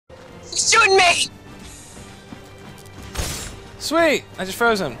He's shooting me! Sweet! I just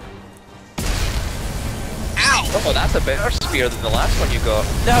froze him. Ow! Oh, that's a better spear than the last one you got.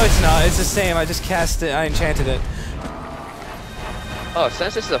 No, it's not. It's the same. I just cast it. I enchanted it. Oh,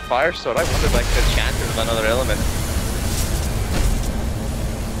 since this is a fire sword, I wonder if I could enchant it with another element.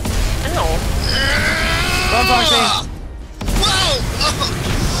 Ow! Run, Foxy! Whoa!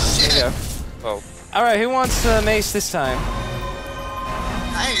 Oh, shit! There you go. Oh. Alright, who wants mace this time?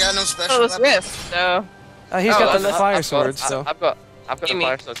 I ain't got no special Oh, it's weapon. Rift, so... He's got the fire sword, so... I've got a Gimme.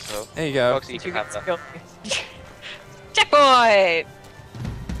 fire sword, so... There you go. Foxy, you can have that. Checkpoint!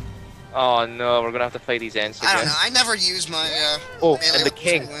 Oh no, we're gonna have to fight these ants again. I don't know. I never use my. Oh, melee and the weapons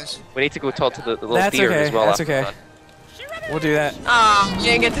king. anyways. We need to go talk to the little That's deer okay, as well. that's after okay. that. We'll do that. Ah, you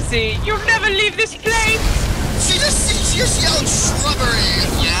didn't get to see. You'll never leave this place! She just yelled shrubbery.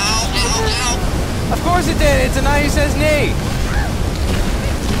 Ow! Ow! Ow! Of course it did! It's a knight who says nay!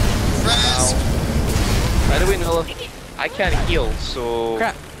 Res. How do we know if I can't heal? So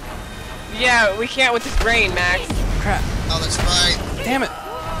Crap. Yeah, we can't with this brain, Max. Crap. Oh, that's right. Damn it!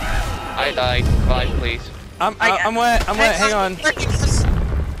 I died. Revive, please. I'm wet, I'm wet, hang on.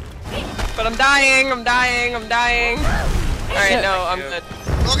 But I'm dying, I'm dying, I'm dying. Alright, Shit. no, I'm good.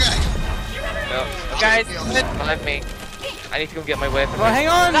 Okay. No, Guys, revive me. I need to go get my weapon. Well, hang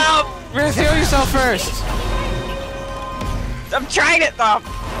on! no! Refill yourself first! I'm trying it though!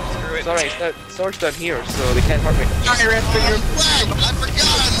 Screw It's it. alright. The sword's down here, so they can't hurt me. Sorry, Rift, but I'm you're... wet. I forgot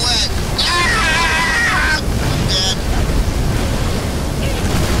I'm wet. Ah! I'm dead.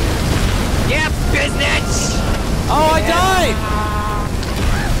 Yeah, business! Oh, I died!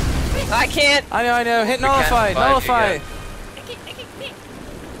 I can't. I know. Hit We can't nullify, revive you nullify! yet.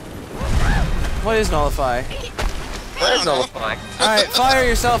 What is nullify? What is nullifying? Alright, fire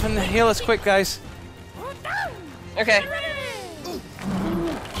yourself and heal us quick, guys. Okay.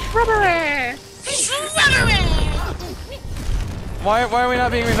 Why are we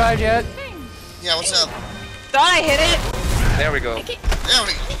not being revived yet? Yeah, what's up? Thought I hit it! There we go. There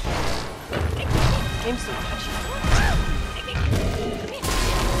we go. Game's so touchy.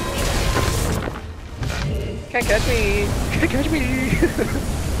 Can't catch me! Can't catch me!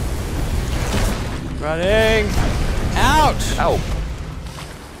 Running! Ouch! Ow.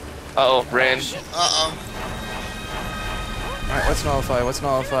 Uh-oh, range. Uh-oh. Alright, what's nullify? What's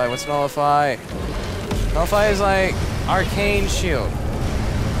nullify? What's nullify? Nullify is like arcane shield.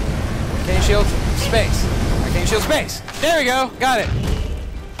 Arcane shield, space. Arcane shield, space. There we go. Got it.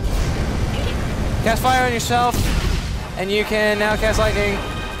 Cast fire on yourself, and you can now cast lightning.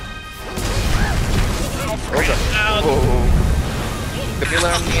 Oh. Did we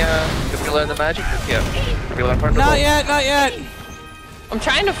learn the magic? Yeah. Did we learn part of the Not book? yet, not yet. I'm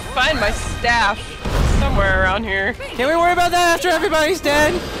trying to find my staff somewhere around here. Can we worry about that after everybody's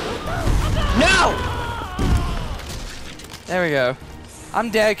dead? No! There we go. I'm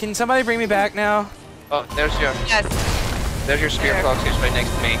dead. Can somebody bring me back now? Oh, there's your spear, There. Fox. It's right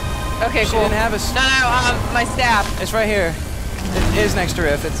next to me. Okay, She cool. didn't have a My staff. It's right here. It is next to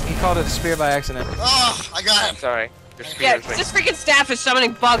Riff. He called it a spear by accident. Oh, I got I'm it. sorry. Your spear Yeah, is right. this freaking staff is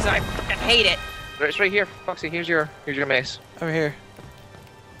summoning bugs and I fucking hate it. It's right here, Foxy. Here's your mace. Over here.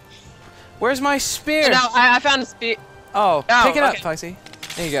 Where's my spear? No, I found a spear. Oh, Oh, pick it up, okay. Foxy.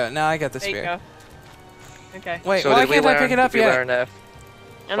 There you go. Now I got the There you spear. go. Okay. Wait, So why did we can't I learn, pick it up did we yet? learn,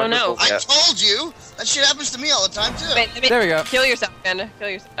 I don't know. wonderful- I told you. That shit happens to me all the time, too. Wait, let me There we go. Kill yourself, Panda. Kill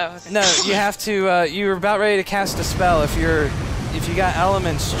yourself. Oh, okay. No, you have to. You're about ready to cast a spell if you got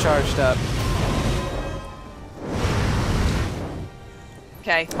elements charged up.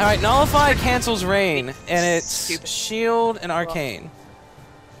 Okay. All right, nullify cancels rain, and it's Stupid. shield and arcane,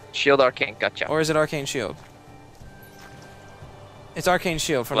 Shield Arcane, gotcha. or is it arcane shield? It's arcane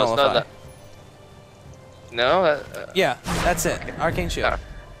shield for Well, it's nullify. not that. No? Yeah, that's it. Arcane shield.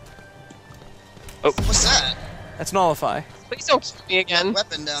 Oh. What's that? That's nullify. Please don't kill me again.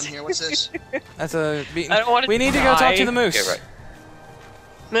 Weapon down here. What's this? That's a. I don't want to We need to go talk to the moose. Okay, right.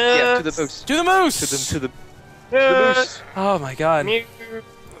 No. Yeah, to the moose. To the moose. To the moose. Oh my god. Mew.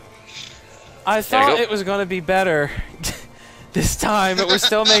 I thought go. it was gonna be better this time, but we're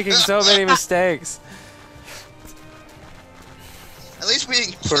still making so many mistakes. At least we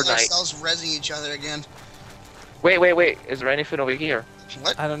didn't Per kill night. ourselves rezzing each other again. Wait. Is there anything over here?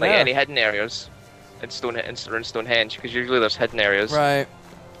 What? I don't know. Like any hidden areas? In Stonehenge? Because usually there's hidden areas. Right.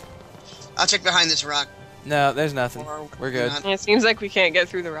 I'll check behind this rock. No, there's nothing. Or We're good. not. Yeah, it seems like we can't get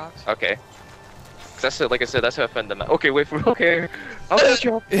through the rocks. Okay. 'Cause that's it, like I said, that's how I found the map. Okay, wait for me. Okay. I'll catch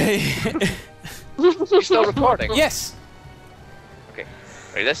you up. You still recording? Yes. Okay.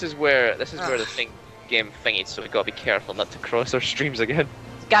 Right, this is where the game thingy, so we gotta be careful not to cross our streams again.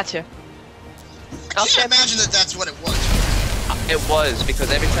 Gotcha. can't imagine that that's what it was. It was,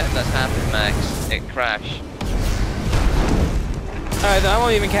 because every time that's happened, Max, it crashed. Alright, then I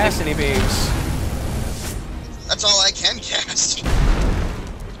won't even cast any beams. That's all I can cast.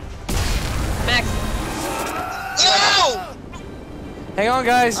 Max. No! Hang on,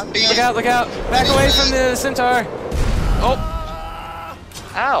 guys. I'm being- Look out, look out. Back away from the centaur. Oh.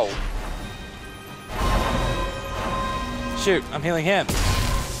 Ow! Shoot, I'm healing him.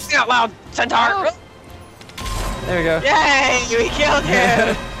 Say out loud, Centaur. There we go. Yay, we killed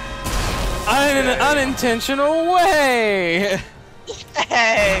him. In an unintentional way.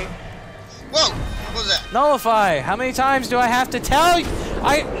 Hey. Whoa! What was that? Nullify. How many times do I have to tell you?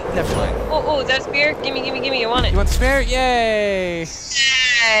 Never mind. Oh, is that a spear? Gimme, gimme, gimme. I want it. You want the spear? Yay. Yay.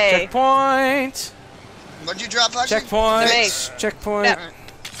 Checkpoint. What'd you drop, Foxy? Checkpoint. The mace. Checkpoint. Yep.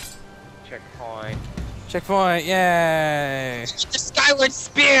 Checkpoint. Checkpoint. Yay. The Skyward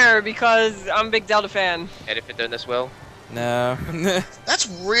Spear because I'm a big Zelda fan. Anything done this well? No. That's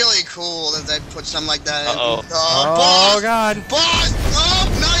really cool that they put something like that in. Uh-oh. Oh, Boss! God. Boss! Oh,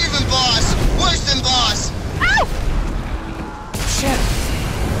 not even boss! Worse than boss! Ow! Shit.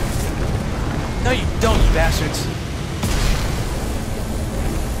 No, you don't, you bastards.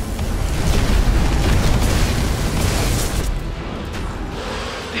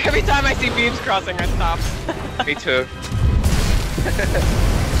 Every time I see beams crossing, I stop. Me too.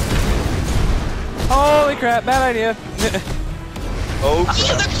 Holy crap, bad idea. Oh, Oh,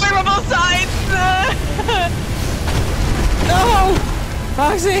 crap. the clear on both sides! No!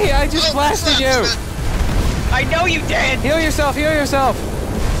 Foxy, I just Oh, blasted crap. you. I know you did! Heal yourself, heal yourself.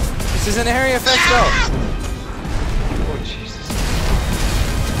 This is an area effect though. Oh, Jesus.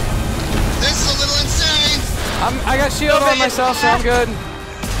 This is a little insane! I got shield on myself, so I'm good.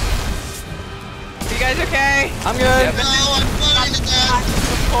 You guys okay? I'm good. Yep. No, I'm burning to death!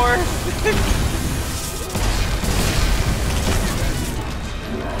 Of course.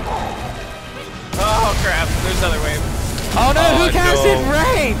 Oh crap, there's another wave. Oh no, Oh, who casted no.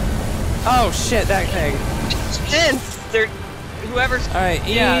 rain? Oh shit, that thing. Intense! They're... Whoever's... Alright,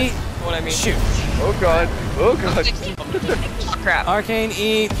 E. Yeah, that's what I mean. Shoot. Oh, God. Oh, God. Oh, crap. Arcane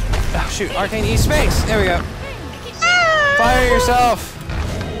E. Oh, shoot, Arcane E space. There we go. Fire yourself.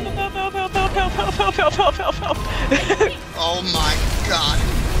 Oh my god.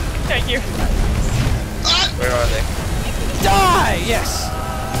 Thank you. Ah! Where are they? Die! Yes.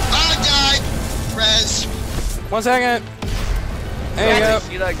 I died! Res. 1 second. There you go.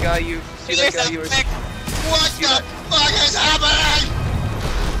 See that guy you... See that guy you were... What the fuck is happening?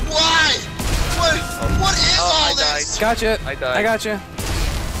 Why? What is Oh, all I died. this? Gotcha. I died. I gotcha.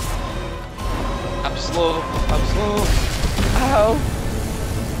 I'm slow. I'm slow. Ow.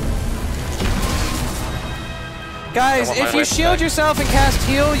 Guys, I want my if you weapon shield back. yourself and cast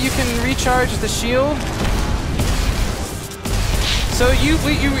heal, you can recharge the shield. So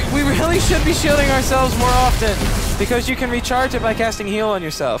we really should be shielding ourselves more often because you can recharge it by casting heal on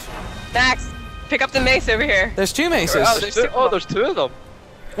yourself. Max, pick up the mace over here. There's 2 maces. There's two of them.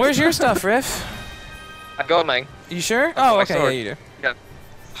 Where's your stuff, Riff? I got mine. You sure? Oh, my okay, yeah, sword. you do. Yeah.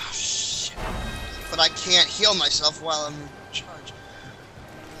 Oh, shit. But I can't heal myself while I'm in charge.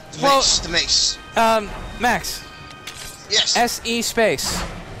 The Well- mace, the mace. Max, Yes. SE space.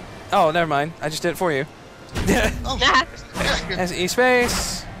 Oh, never mind. I just did it for you. Oh. Nah. SE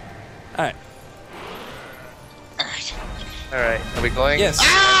space. Alright. Alright. Alright, are we going? Yes.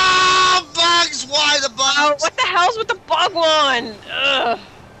 Ah, bugs! Why the bugs? Oh, what the hell's with the bug one? Ugh.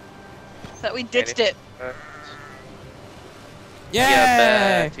 Thought we ditched it. Yay!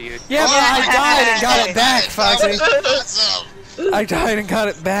 Yeah, back to you. Yeah, but I died and got it back, Foxy. Awesome. I died and got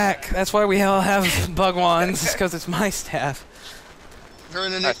it back. That's why we all have bug wands, because it's my staff. We're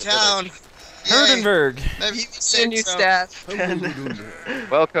in a new That's a town. Yay. Herdenberg. Maybe you New said so. staff.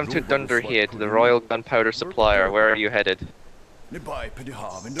 Welcome to Dunderhead, the Royal Gunpowder Supplier. Where are you headed?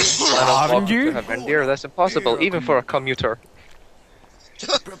 Haven't Dear, that's impossible, even for a commuter.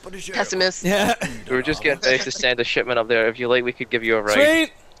 Pessimist. Yeah. We were just getting ready to send a shipment up there. If you like, we could give you a ride.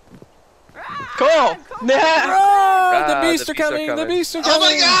 Sweet. Cool. Nah. Oh, the Ah, beasts are coming. The beasts are Oh my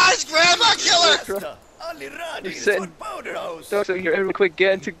coming. gosh, Grandma Killer! So you're able to quick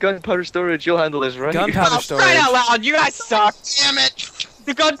get into gunpowder storage. You'll handle this, right? Gunpowder Oh, storage. right out loud, you guys suck. Damn it!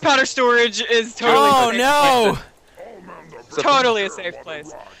 The gunpowder storage is totally Oh safe. no! Totally a safe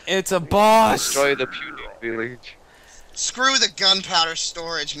place. It's a boss. Destroy the puny village. Screw the gunpowder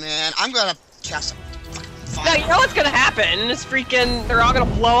storage, man. I'm gonna cast a fucking No, fire. you know what's gonna happen? This freaking, they're all gonna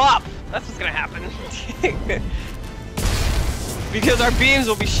blow up. That's what's gonna happen. Because our beams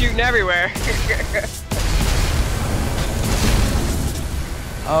will be shooting everywhere.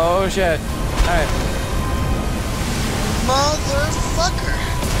 Oh shit. Alright. Motherfucker.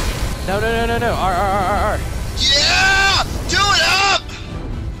 No. R. Yeah! Do it up!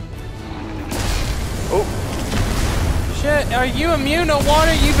 Oh, Shit, are you immune to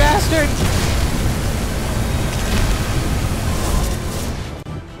water, you bastard?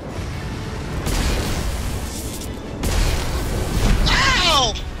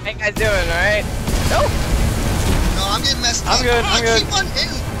 Ow! How you guys doing, alright? No! No, I'm getting messed up. I'm good, I'm good. Keep on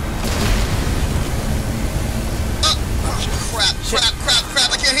hitting. Crap.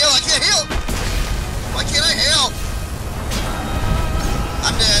 I can't heal. Why can't I heal?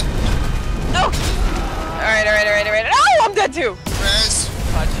 I'm dead. No! Alright. Oh, I'm dead too! Res.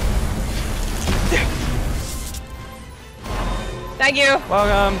 Fudge. Thank you!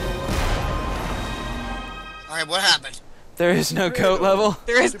 Welcome. Alright, what happened? There is no coat level.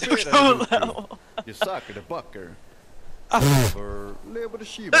 There is no code level. You suck at a bucker. Or lever the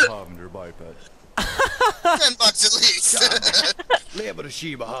Shiba Havender biped. $10 at least. Lever the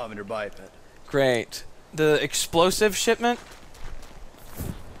Shiba Havender biped. Great. The explosive shipment?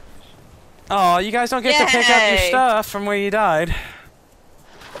 Oh, you guys don't get to pick up your Yay. stuff from where you died.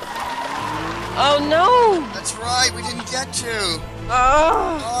 Oh no! That's right, we didn't get to.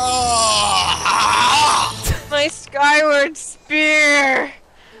 Oh, Oh. my skyward spear!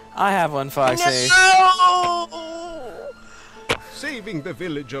 I have one, Foxy. No! Saving the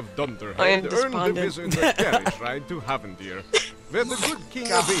village of I am Dunderhead earned the despondent. wizard a carriage ride to Havendir, where the good king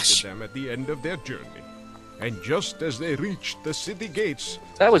awaited them at the end of their journey. And just as they reached the city gates,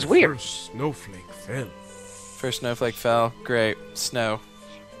 that was the weird. first snowflake fell. First snowflake fell. Great. Snow.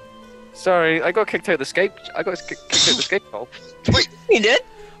 Sorry, I got kicked out of the escape. I got kicked out of the escape hole. You did?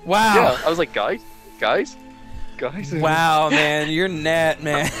 Wow. Yeah, I was like, guys. Wow, man. Your net,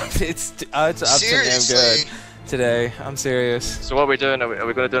 man. It's up to damn Seriously. good today. I'm serious. So what are we doing? Are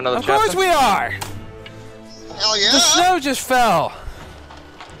we going to do another Of chapter? course we are! Hell yeah. The snow just fell!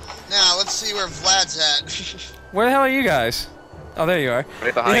 Now, let's see where Vlad's at. Where the hell are you guys? Oh, there you are.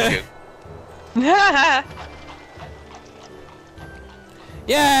 Right behind you.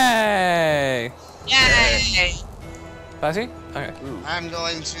 Yay! Yay! Foxy? Okay. I'm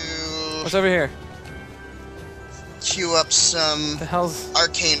going What's to over here? queue up some The hell's...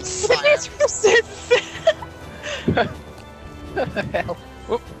 arcane fire.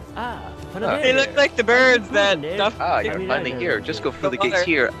 They look like the birds that stuff. You're finally here. Just go through the gates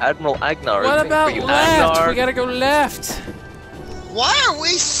here. Admiral Agnar. What is waiting about for you. left? Agnar. We gotta go left. Why are we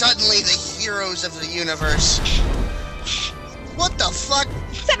suddenly the heroes of the universe? What the fuck?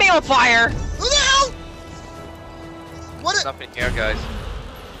 Set me on fire! Who the hell? What? Nothing here, guys.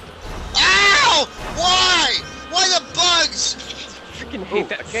 Ow! Why? Why the bugs? Freaking hate Ooh,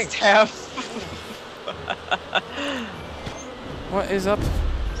 that a king. staff. What is up?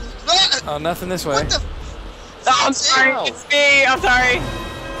 Ah, Oh, nothing this way. what the? Oh, I'm sorry. Ow. It's me. I'm sorry.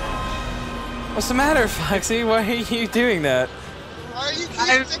 What's the matter, Foxy? Why are you doing that? Why are you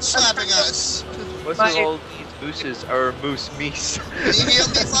I'm- keep slapping us? What's My- with all these mooses or moose meese? Can you heal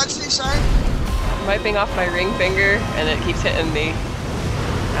me, Foxy? Sorry. I'm wiping off my ring finger, and it keeps hitting the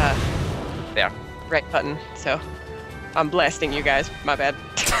There. right button. So I'm blasting you guys. My bad.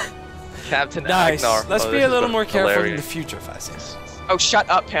 Captain Nice. Agnar. Let's Oh, be this a is little gonna more be careful in the hilarious. future, Foxy. Oh, shut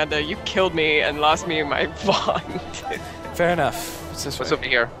up, Panda. You killed me and lost me my wand. Fair enough. It's this What's way. over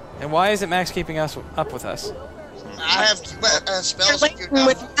here? And why isn't Max keeping us up with us? I have You're spells. laden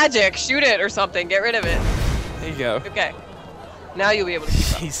with magic. Shoot it or something. Get rid of it. There you go. Okay. Now you'll be able to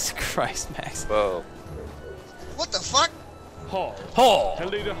keep up. Jesus Christ, Max. Whoa. What the fuck? Oh!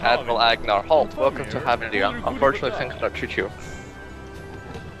 Admiral Agnar. Halt. Welcome to Havendir. Unfortunately, things cannot treat you.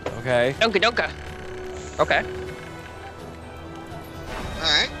 Okay. Dunka dunka. Okay.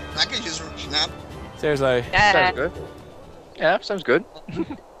 Alright, I can use snap. Seriously. Sounds good. Yeah, sounds good.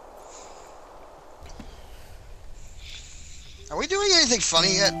 Are we doing anything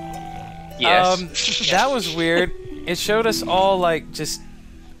funny yet? Yes. That was weird. It showed us all, like, just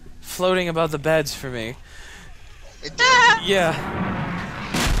floating above the beds for me. It did. Yeah.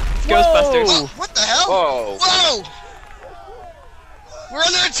 Ghostbusters. Oh, what the hell? Whoa. Whoa! We're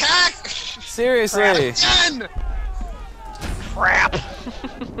under attack! Seriously. Again! Crap.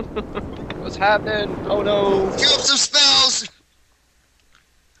 What's happening? Oh no. Queue up some spells!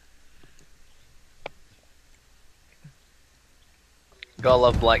 Gotta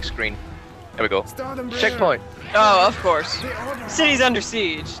love black screen. There we go. Checkpoint. Oh, of course. City's under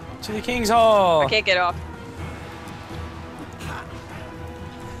siege. To the King's Hall. I can't get off.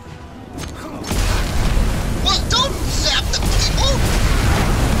 What? Don't zap the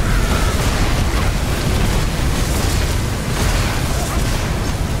people!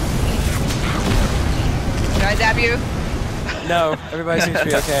 I zap you? No, everybody seems to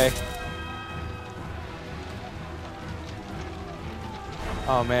be okay.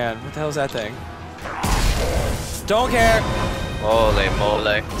 Oh man, what the hell is that thing? Don't care. Holy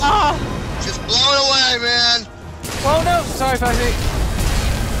moly. Oh! Just blow it away, man. Oh no, sorry, Foxy.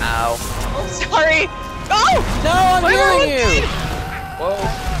 Ow. Oh, sorry! Oh! No, I'm Wait, healing wait, you. Whoa.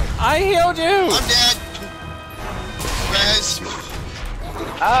 I healed you. I'm dead. Res.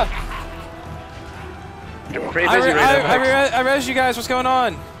 Ah. You're pretty busy right now. I res you guys. What's going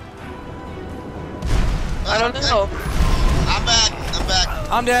on? I don't know. I'm back. I'm back.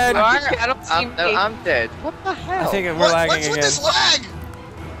 I'm dead. I don't see me. I'm dead. What the hell? I think we're What's lagging with again. this lag?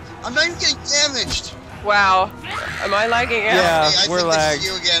 I'm not even getting damaged. Wow. Am I lagging out? Yeah, Hey, I we're think lagged. this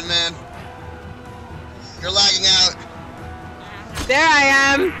is you again, man. You're lagging out. There I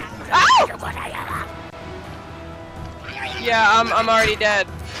am. Oh! Yeah, I'm already dead.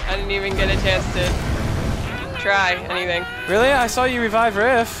 I didn't even get a chance to try anything. Really? I saw you revive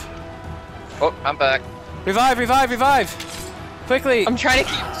Riff. Oh, I'm back. Revive, revive, revive. Quickly. I'm trying to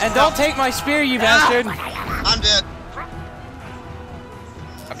keep. And don't take my spear, you bastard. I'm dead.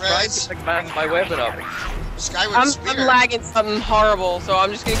 I'm trying to bang my weapon up. Skyward I'm Spear. lagging something horrible, so I'm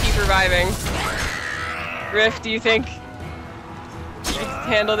just gonna keep reviving. Riff, do you think you can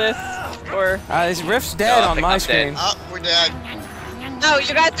handle this, or? This Rift's dead No, I on think my I'm screen. dead. Oh, we're dead. No,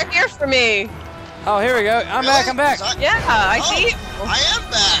 you guys are here for me. Oh, here we go. I'm back, I'm back. Is that- Yeah, I Oh, see. I am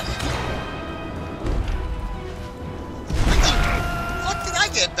back. What did I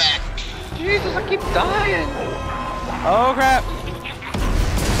get back? Jesus, I keep dying. Oh, crap.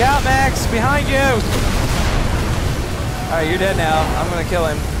 Look out, Max. Behind you. Alright, you're dead now. I'm gonna kill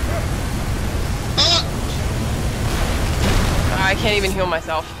him. I can't even heal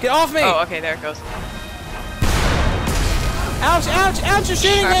myself. Get off me! Oh, okay, there it goes. Ouch, ouch, ouch, you're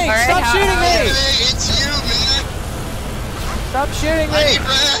shooting me! Alright, Stop shooting Hey, me! it's you, man. Stop shooting I me! need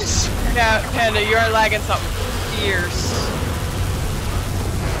res. Yeah, Panda, you are lagging something fierce.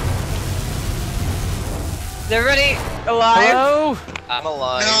 Is everybody alive? Hello? I'm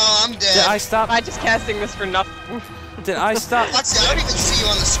alive. No, I'm dead. Did I stop? Am I just casting this for nothing? Did I stop? Foxy, I don't even see you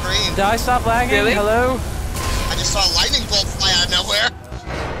on the screen. Did I stop lagging? Really? Hello? I just saw a lightning bolt fly out of nowhere.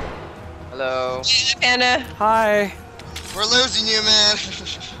 Hello. Yeah, Panda. Hi. We're losing you, man.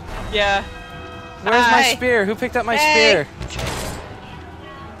 Yeah. Where's my Hi. spear? Who picked up my Hey. spear?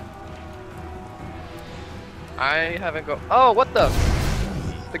 I haven't got. Oh, what the?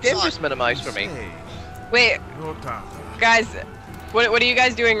 The game Fuck. just minimized for me. Wait, guys, what are you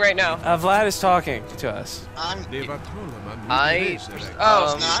guys doing right now? Vlad is talking to us. I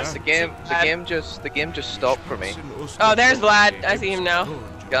Oh, not. the game just stopped for me. Oh, there's Vlad. I see him now.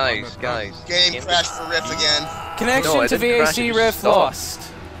 Guys. Game crashed for Riff again. Connection No, it to didn't crash, VAC it just Rift stopped. lost.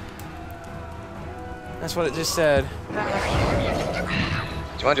 That's what it just said. Do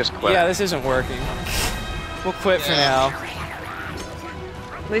you want to just quit? Yeah, this isn't working. We'll quit for Yeah. now.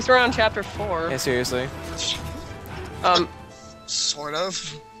 At least we're on chapter 4. Yeah, seriously. Sort of.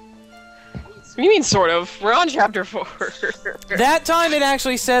 What do you mean, sort of? We're on chapter 4. That time it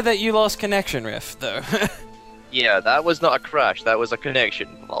actually said that you lost connection, Rift, though. Yeah, that was not a crash. That was a connection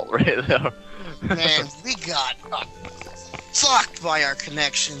fault right there. Man, we got fucked by our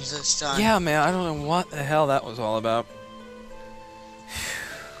connections this time. Yeah, man, I don't know what the hell that was all about.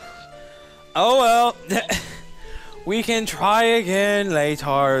 Oh well. We can try again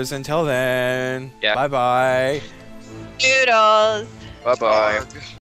later. Until then. Yeah. Bye-bye. Doodles. Bye bye. Arg.